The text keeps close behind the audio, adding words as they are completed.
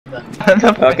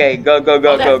Okay,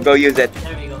 go use it.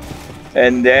 There we go.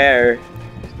 And there.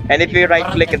 And if you right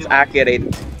click, it's accurate.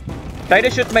 Try to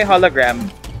shoot my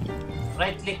hologram.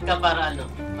 Right click ka para ano,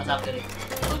 mas accurate.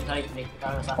 Don't right click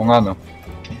para sa. O nga no.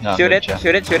 Shoot it,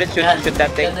 shoot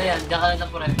that thing. Yan, diyan ka lang na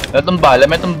forever.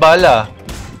 May itong bala.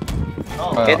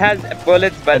 Oh. It has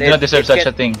bullets, but I do not deserve such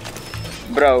a thing.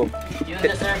 Bro. You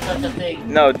deserve such a thing.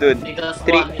 No, dude. Because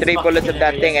Three bullets of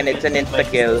that thing and it's an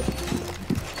insta-kill.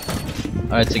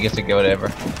 Alright, sige,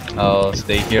 whatever. I'll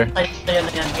stay here. Sa'yo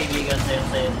na yan, kaibigan.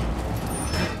 Sa'yo.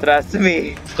 Trust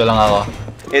me. Ito lang ako.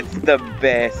 It's the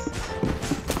best.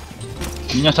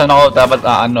 Yun yung sana ako dapat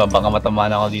baka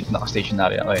matamaan ako dito,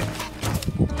 naka-stationary ako eh.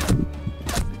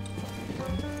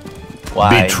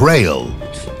 Why? Betrayal.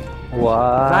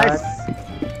 What? Nice.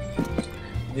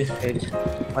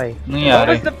 Why? What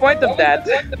Nangyari? was the point of that?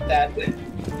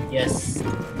 Yes.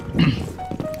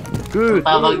 Good.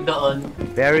 Tawag doon.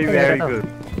 Very good.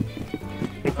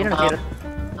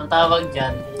 Ang tawag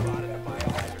dyan.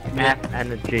 Matt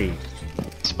and J.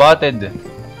 Spotted.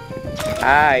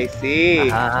 I see.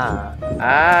 Ano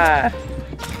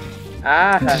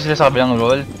sila sa kabilang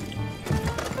roll?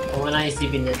 Huwag mo na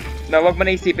isipin yan. No, wag mo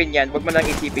na isipin yan.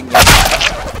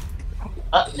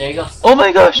 Ah, there you go. Oh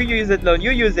my gosh! You use it, Lone.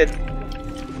 You use it.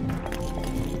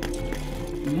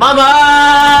 Mama!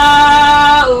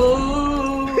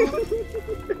 Ooh!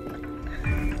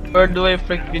 Where do I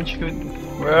freaking shoot?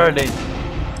 Where are they?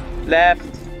 Left.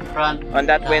 Front. On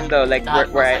that window, like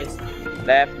where I...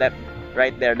 Left.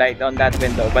 Right there, right on that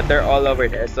window. But they're all over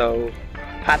there, so...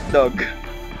 Hot dog.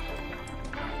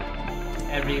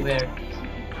 Everywhere.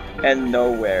 And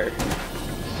nowhere.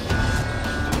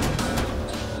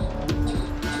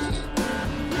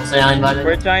 Masayahin ba?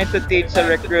 We're trying to teach a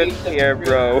recruit here,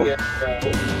 bro.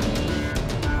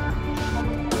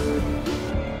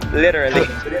 Literally.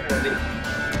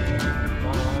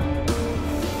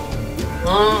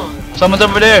 Someone's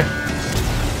over there!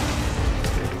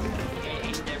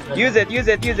 Use it.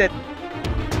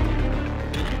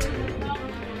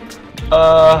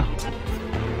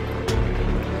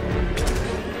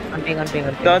 Anting.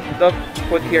 Don't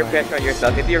put peer pressure on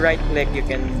yourself. If you right click, you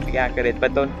can be accurate,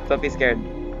 but don't be scared.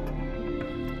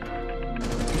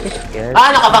 Yes.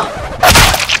 Ah, nakabang!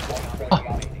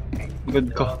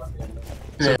 Good ko.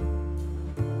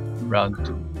 Round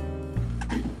 2.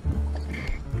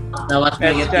 Nawas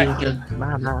me get team killed.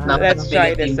 Let's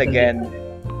try this again.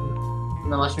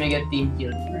 Nawas me get team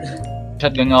killed.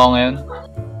 Shotgun nga ako ngayon.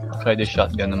 Try the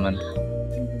shotgun naman.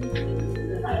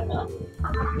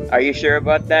 Are you sure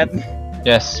about that?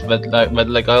 Yes, but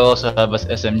like I also have as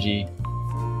SMG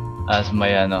as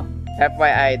my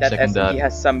FYI, that secondary. SMG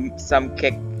has some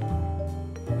kick.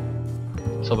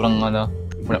 Sobrang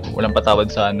walang patawad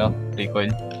sa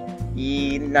recoil.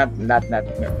 Not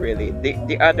really.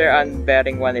 The other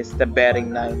unbearing one is the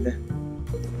bearing 9.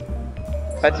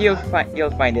 But you'll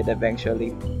find it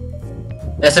eventually.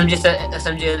 SMG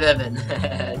 11.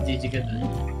 GG good.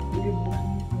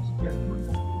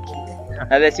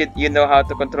 Unless you know how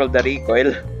to control the recoil.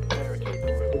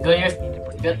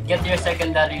 Get your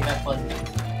secondary weapon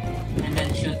and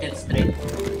then shoot it straight.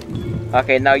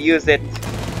 Okay, now use it.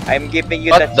 I'm giving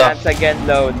you What the chance again,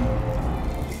 Lone.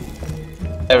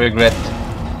 I regret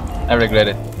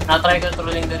it. Now try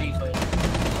controlling the recoil.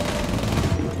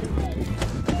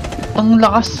 Ang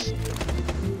lakas.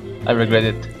 I regret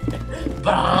it.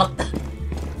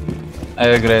 I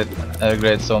regret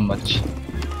it so much.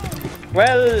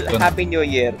 Well, Happy New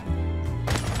Year.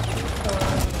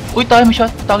 Uy, tayo may shot.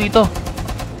 Tao dito.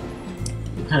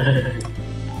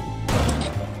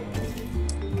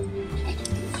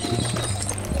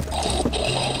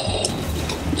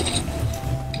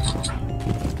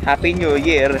 Happy New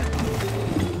Year.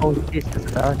 Oh, jeez, sa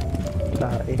taas.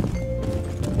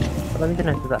 Parang dito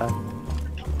na sa taas.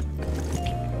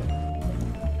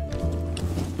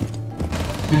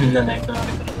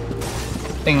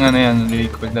 Tingnan na yan,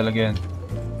 recoil talaga yan.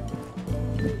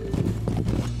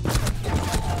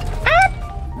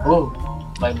 Oh,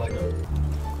 bye my god.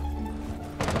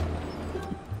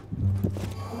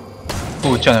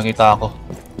 Pucha, nakita ako.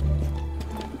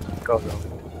 Go.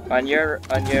 On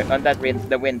that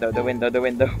the window.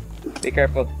 Be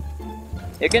careful.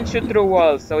 You can shoot through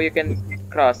walls, so you can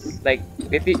cross. Like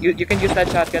if you can use that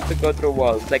shotgun to go through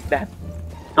walls like that.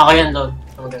 Okay yan doon.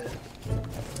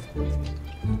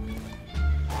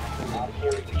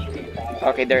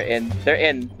 Okay, they're in.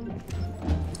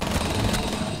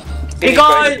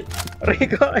 Recoil!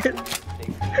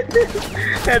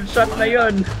 Headshot na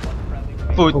yun.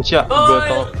 Pucha,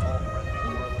 goto.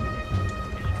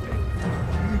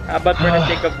 How about for the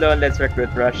sake of Lone, let's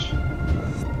recruit rush.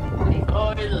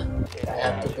 Recoil!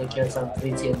 have to take care of some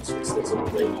Prince's business.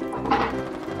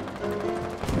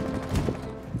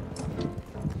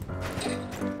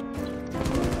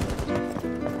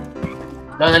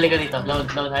 Don't halika dito. Don't.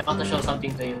 I want to show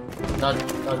something to you.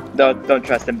 Don't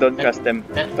trust him. Don't trust him.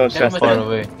 Don't trust Far him.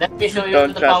 away. Let me show you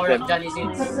Don't the trust power him. of Johnny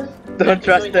Sins. Don't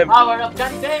trust him. Power of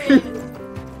Johnny Sins!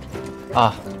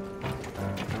 Ah.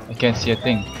 I can't see a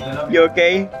thing. You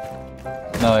okay?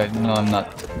 No, I'm not.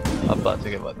 Aba,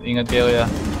 sige ba. Ingat kayo kuya.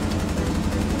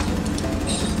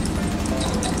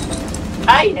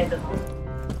 Ay! Ito.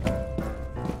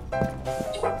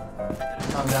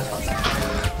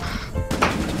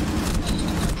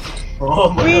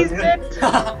 Oh my Please,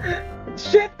 god.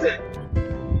 Shit!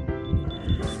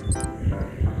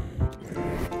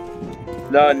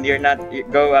 Lon, you're not.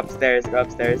 Go upstairs. Go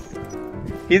upstairs.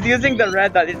 He's using the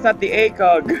red dot. It's not the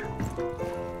ACOG.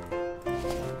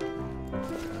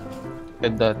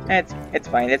 Get that. It's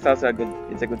fine. It's also a good.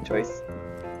 It's a good choice.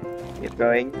 Keep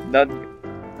going. Don't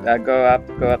go up.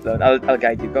 Go up. Lon. I'll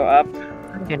guide you. Go up.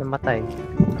 Hindi namatay.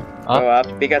 Go up.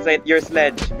 Because your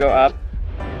sledge. Go up.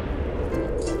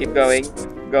 Keep going.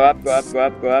 Go up. Go up. Go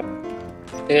up. Go up.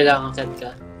 Sige lang, set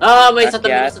ka. Ah, may sa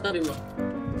tabi mo, Akyat. sa tabi mo.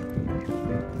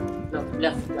 No,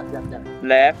 left.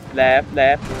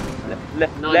 Left.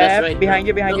 No, that's right. Behind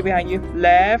you. Behind No. you. Behind you.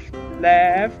 Left.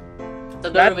 Sa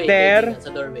doorway. Not there. Sa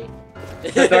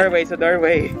doorway. Sa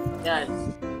doorway. Yan.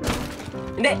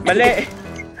 Hindi. Mali!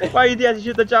 Why did you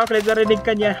shoot the chocolate? Narinig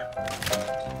ka niya.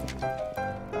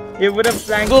 He would have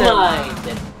flanked him. Gumay!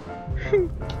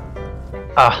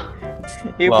 Ah.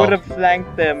 He Wow. would have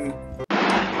flanked him.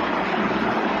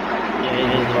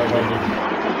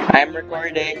 I'm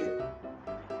recording.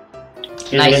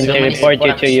 He's going to report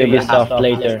you to Ubisoft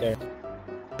later.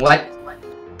 What?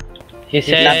 He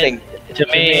said Nothing. to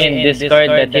me in Discord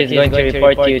that he's going to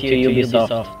report you to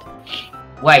Ubisoft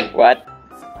Why? What?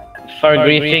 for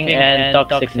griefing and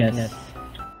toxicness.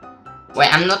 Why?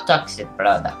 I'm not toxic,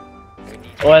 brother.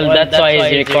 Well, that's why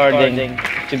he's recording,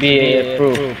 to be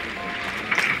proof.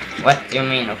 What do you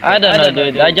mean? I don't know,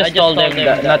 dude. I just told him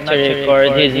that not to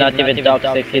record. He's not even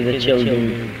toxic. He's a chill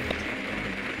dude.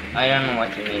 I don't know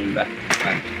what you mean, but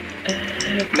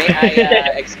May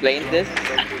I explain this?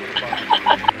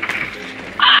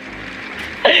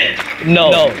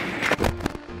 No.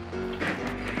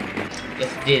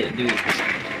 just do it.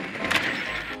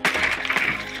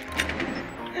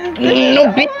 No,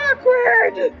 bitch.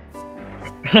 Awkward!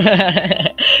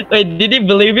 Wait, did he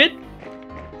believe it?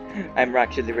 I'm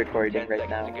actually recording right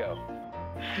now.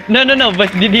 No,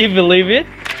 but did he believe it?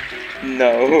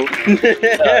 No.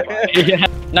 Yeah.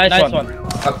 Nice one.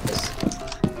 Fuck this.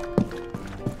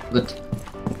 Good.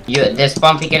 There's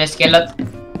pumping and a skeleton.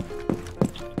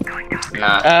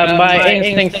 Nah. My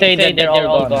instincts say that they're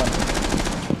all gone.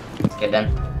 Okay then.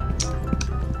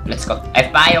 Let's go.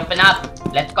 FBI, open up.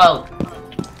 Let's go.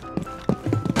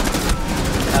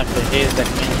 Actually, he's the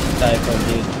main type of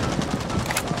dude.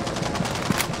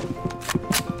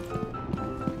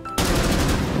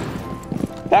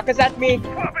 Focus at me!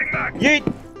 Yeet!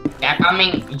 They're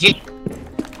coming. Jeep.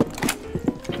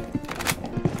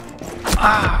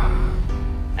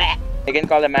 You can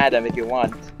call him Adam if you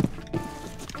want.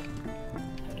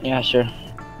 Yeah, sure.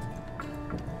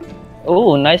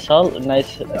 Oh, nice haul.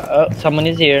 Nice. Someone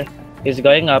is here. He's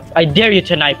going up. I dare you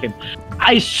to knife him.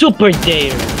 I super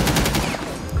dare.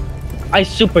 I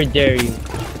super dare you.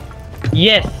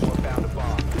 Yes.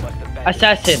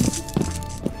 Assassin.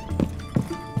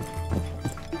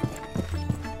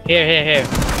 Here.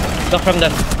 Go from the.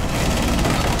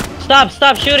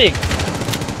 Stop shooting.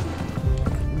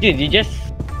 Dude, you just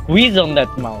squeeze on that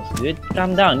mouse, dude.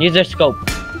 Calm down. Use your scope.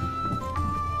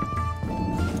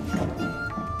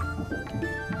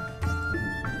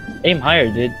 Aim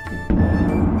higher, dude.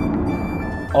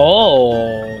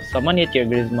 Oh, someone hit your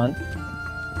Griezmann.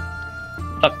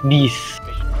 Fuck this.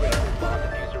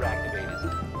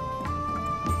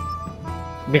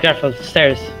 Be careful,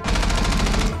 stairs.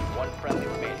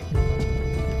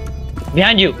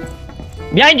 Behind you!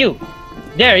 Behind you!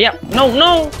 There, yeah.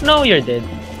 No, you're dead.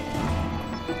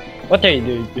 What are you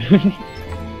doing?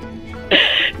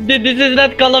 Dude, this is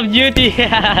not Call of Duty.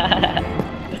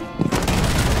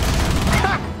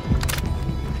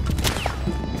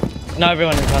 Now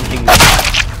everyone is hunting you.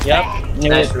 Yep. Knew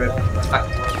Nice it. rip. Fuck.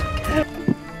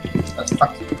 What the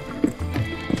fuck?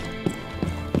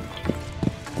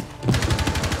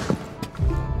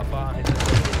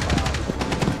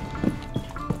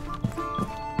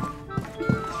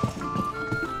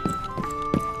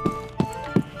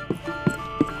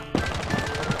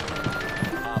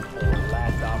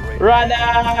 Run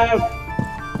out!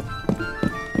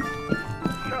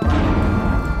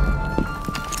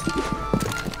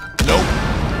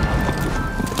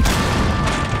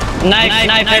 Knife,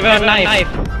 everyone, knife.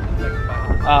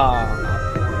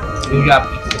 Yup.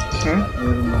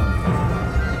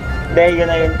 Hindi, yun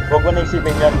na yun. Huwag mo na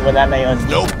isipin yun. Wala na yun.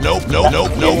 Nope.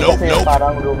 Kasi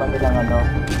parang luma nilang ano,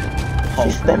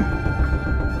 system.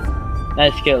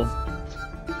 Nice kill.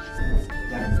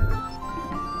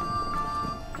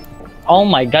 Oh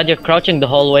my god, you're crouching the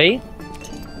whole way?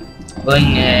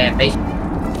 Going base.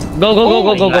 Go.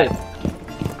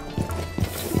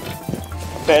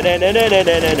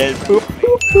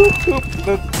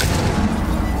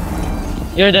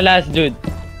 You're the last dude.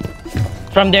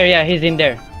 From there, yeah, he's in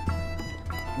there.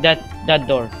 That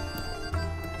door.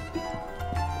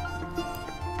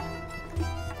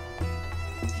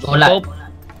 Go live. Go.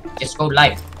 Just go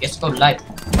live.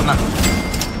 Come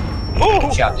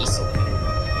on. Shot easy.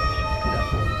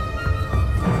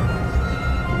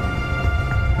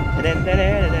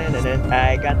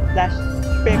 I got flash.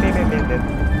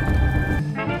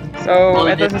 So,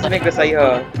 ito sasabihin ko sa'yo.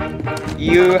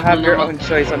 You have your own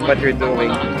choice on what you're doing.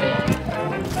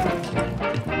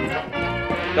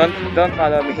 Don't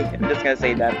follow me. I'm just gonna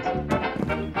say that.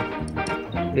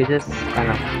 You just, on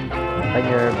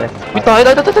your best.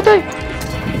 Tay!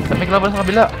 May kalaban sa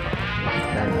kabila.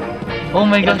 Oh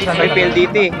my god, May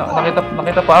PLDT.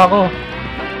 Nakita pa ako.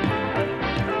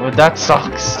 Oh, that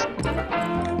sucks.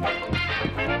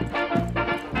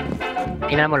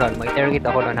 Tingnan mo, Lon. Mag-interrogate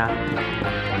ako, Lon, ha?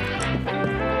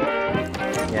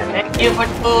 Yan. Thank you for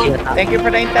food. Thank you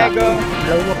for the intego.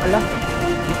 Blow mo pala.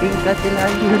 Ipingka sila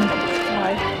yun.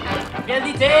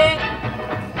 PLDT!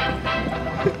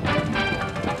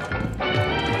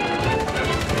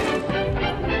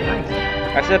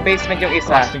 Nasa basement yung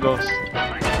isa. Fast goes.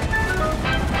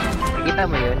 Kita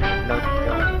mo yun, Lon.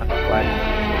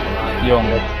 Yung...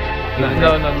 No,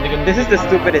 hindi ko... This is the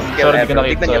stupidest skill Sorry, hindi ever.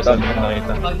 ko Tignan nyo nakita. to. Sorry, hindi ko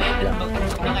nakita. Pag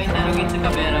naka-interrogate sa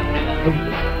kamera nila,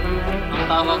 ang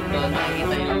tawag doon,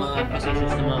 nakikita yung mga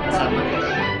positions ng mga kasama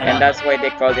nila. And that's why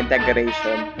they call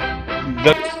integration.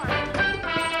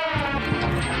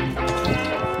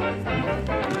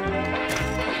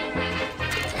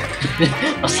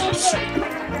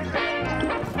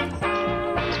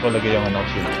 Mas malagay yung ano,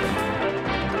 shield.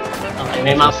 Okay,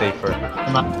 may map. Safer.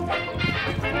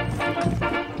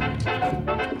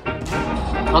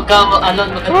 Huwag ka,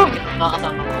 makakasama ko.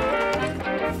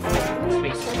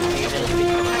 Space.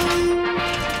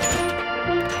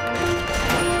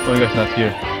 Oh my gosh, not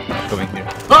here. Going here.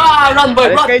 Ah! Run, boy!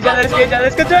 Let's Run! go dyan,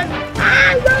 let's go dyan!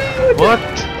 What?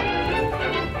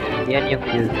 Yan yung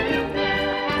fuse.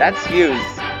 That's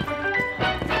fuse.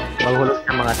 Maghulog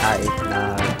ng mga tais na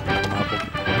mga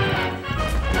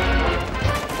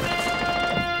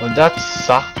Well, that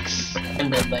sucks. I'm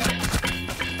dead by now.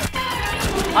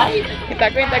 Ay!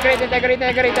 Integrate. Circulation.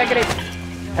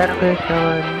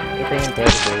 Ito yung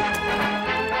tailgate.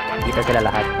 Kita sila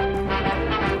lahat.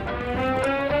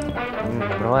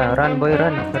 Bro, run boy,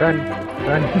 run.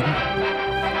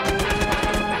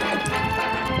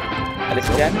 Alis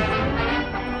ko dyan.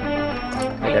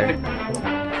 There.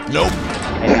 Nope.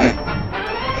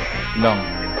 Long.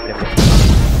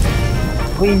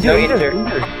 Oh, No, injure.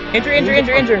 Injure yun.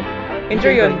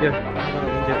 Injure yun.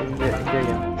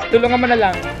 Tulungan mo na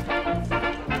lang.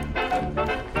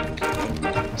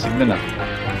 Signal na.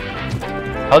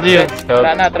 How do you help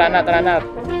Tara na.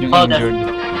 yung Oh, injured?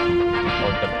 Oh,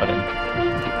 that pa rin.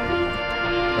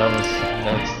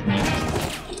 That's neat.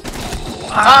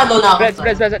 Ano na ako?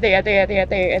 Press.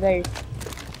 Ate.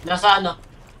 Nasa ano?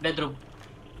 Bedroom.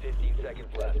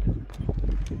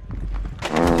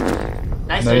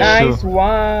 Nice. Nice. Nice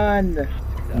one.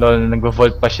 Lol,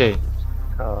 nagvo-vault pa siya eh.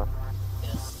 Oo.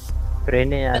 Pero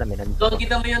yun yung alam yun. Doon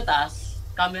kita mo yung taas.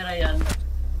 Camera yan.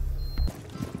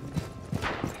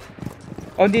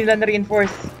 Oh, hindi nila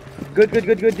na-reinforce. Good.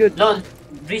 Lon,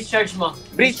 breach charge mo.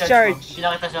 Breach charge. Mo.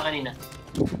 Pinakita siya kanina.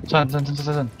 Saan?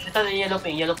 Ito na yellow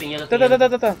ping. To.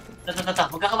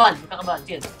 Magkakabahan.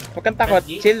 Chill. Huwag kang takot.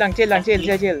 Chill lang.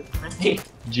 Ready?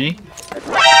 G?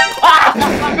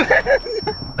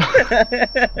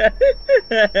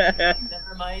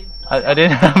 Never mind. I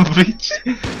didn't have breach.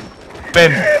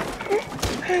 Pen.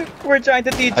 We're trying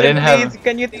to teach I him, didn't have- please.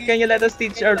 Can you let us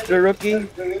teach our the rookie?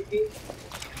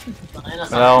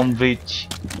 Wala akong breach.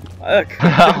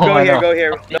 Go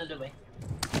here.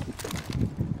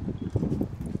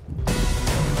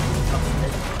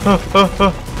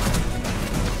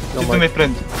 Ito may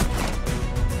friend.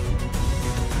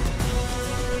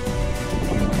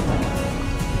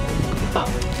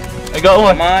 I got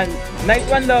one. Come on. Nice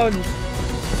one, Lone.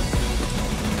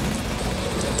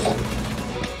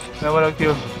 Nawala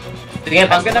kill. Sige,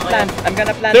 I'm gonna plant.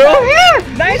 They're all here!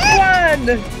 Nice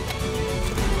one!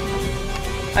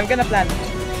 I'm gonna plant.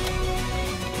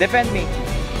 Defend me.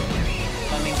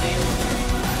 Coming to you.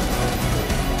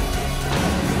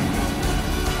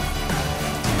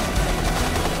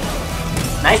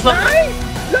 Nice one!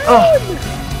 Oh!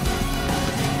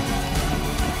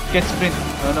 Get sprint. I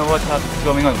don't know what's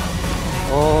going on.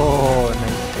 Oh,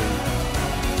 nice.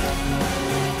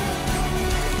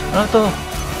 Ano to?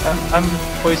 I'm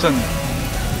poisoned.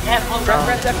 Yeah, hold on.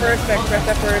 Press the first spec, press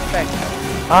the first spec.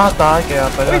 Ah, tayo kaya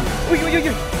pala. Uy!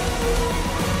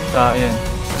 Yan.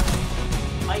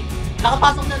 Ay,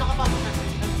 nakapasok na.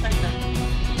 Start na.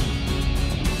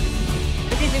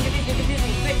 Bitis.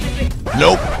 Quick.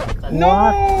 Nope.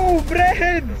 No!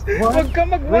 Bread! Huwag ka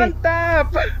mag-one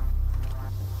tap!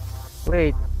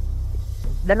 Wait.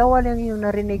 Dalawa lang yung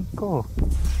narinig ko.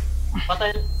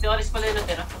 Patay, si Oris pala yung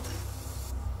natira.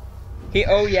 He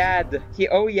oyad.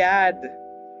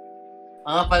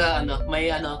 Pala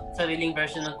may sariling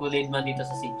version ng Kool-Aid man dito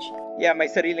sa Siege. Yeah, may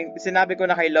sariling, sinabi ko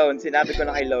na kay Lone.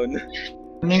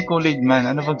 Ano yung Kool-Aid man?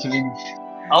 Ano bang sabihin?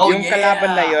 Oh, Yung yeah!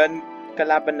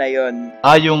 kalaban na yon.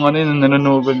 Ah, yung yung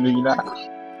nanunugod bigla.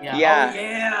 Yeah.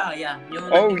 Yeah.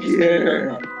 Oh,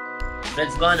 yeah.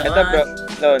 Let's go naman. Ito bro,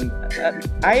 Lone.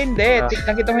 Hindi.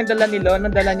 Nakita ko yung dala ni Lone.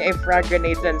 Ang dala niya ay frag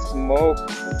grenades and smokes.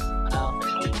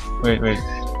 Okay. Wait.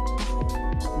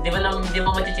 Hindi mo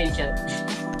mati-change yan.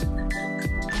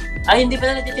 Ay, hindi pa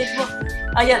na nati-change mo.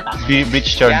 Ayan, tama.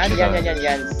 Breach charge.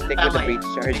 Yan. Stick with the breach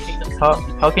charge.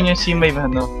 How can you see my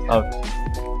out?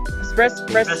 Press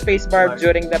spacebar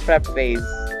during the prep phase.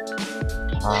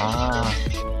 Ah.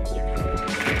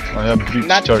 I have breach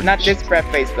charge. Not this prep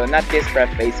phase though. Not this prep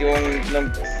phase. Yung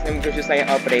choose na yung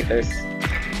operators.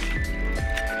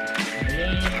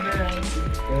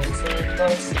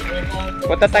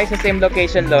 Punta tayo sa same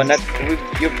location though.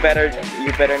 You better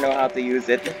know how to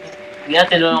use it. Yeah,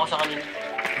 tinulungan ko sa kanila.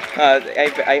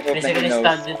 I hope na he Basically, knows.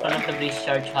 stand in front of the breach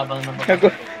charge habang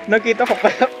napapagod. Nakita ko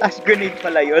pala, flash grenade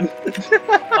pala yun.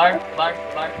 Bar.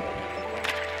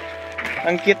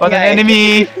 Ang cute But nga an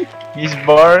enemy! He's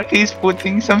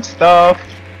putting some stuff.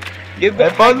 You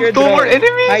I found two more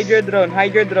enemies! Hide your drone.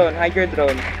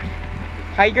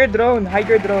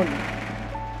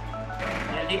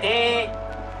 Ready?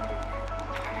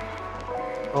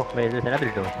 Oh, there's another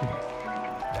door.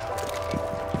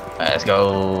 Let's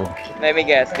go. Let me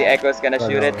guess, the Echo's gonna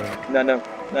shoot it. No.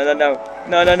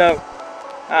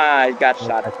 Ah, I got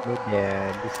shot.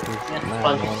 There. This is Yeah, my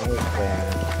fun. moment.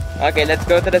 Okay, let's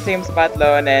go to the same spot,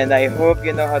 Lone, and I hope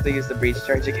you know how to use the breach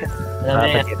charge again.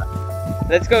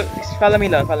 Let's go. Follow me,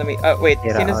 Lone. Wait.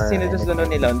 Sino susunod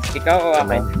ni Lone? Ikaw o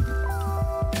ako?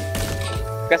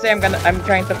 Kasi I'm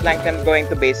trying to flank them going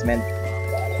to basement.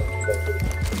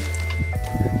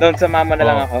 Lone, sama mo na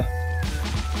lang ako.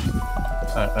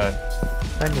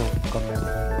 Saan yung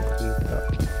camera dito?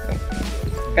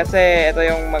 Kasi ito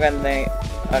yung maganda yung...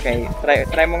 Okay,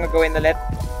 try mo nga gawin ulit.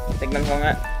 Tignan ko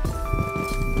nga.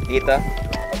 Dito.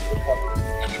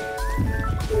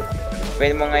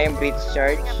 Pwede mo nga yung breach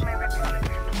charge.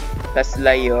 Tas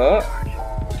layo.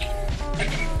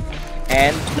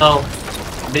 And... No.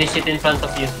 Breach it in front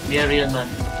of you. Be a real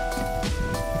man.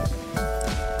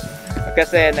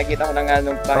 Kasi nakita ko na nga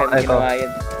nung bakit ginawa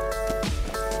yun.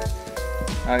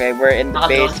 Okay, we're in the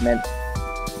basement.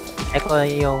 Eko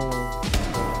yung...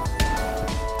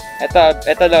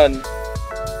 Ito Lone.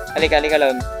 Halika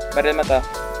Lone. Baril mo to.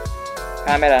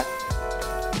 Camera.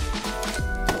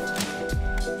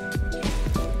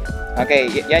 Okay,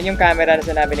 yan yung camera na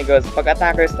sinabi ni Ghost. Pag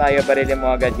attackers tayo, barilin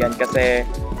mo agad yan kasi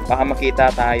baka makita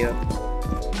tayo.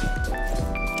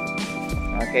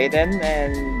 Okay then,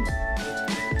 and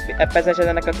pasensya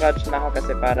na nagka-crouch na ako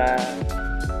kasi para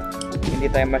hindi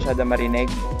tayo masyado marinig.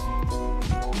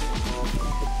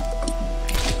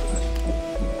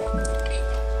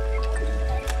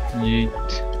 Yeet.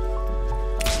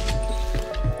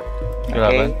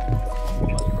 Okay.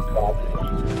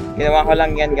 Ginawa ko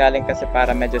lang yan galing kasi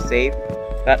para medyo safe.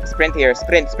 Sprint here.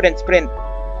 Sprint.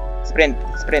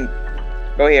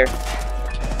 Go here.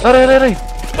 Aray!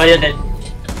 Kaya din.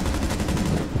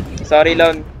 Sorry,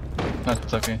 Lone.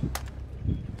 That's okay.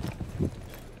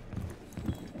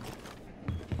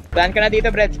 Plan ka na dito,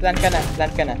 Breads. Plan ka na.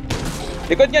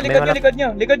 Likod nyo.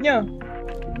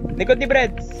 Likod ni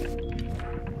Breads.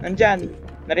 Nandyan.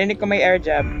 Narinig ko may air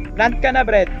jab. Plant ka na,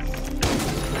 Breads.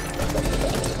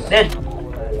 Dead.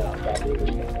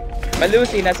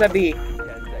 Malusi, nasa B.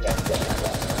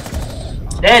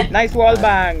 Dead. Nice wall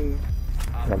bang.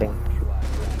 Galing.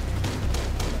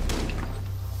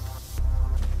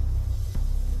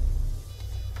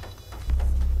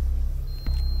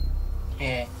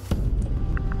 Yeah.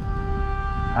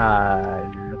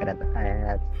 Look at that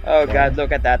ass. Oh god,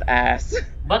 look at that ass.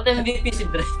 Ba't MVP si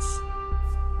Drex?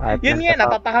 Yun nga,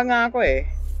 natataha nga ako eh.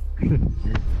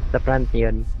 Sa front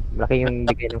yun. Laki yung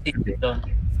bigay ng front eh.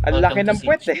 Ang laki ng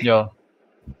puwet eh. Yo.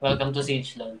 Welcome to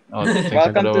Siege Lone. Oh, thanks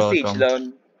Welcome for to the Siege Lone.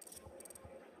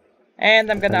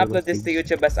 And I'm gonna upload this to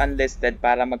YouTube as unlisted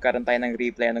para magkaroon tayo ng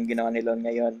replay anong ginawa ni Lone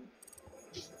ngayon.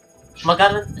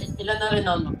 Ilan na rin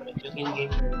ako, bro? Yung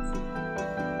in-game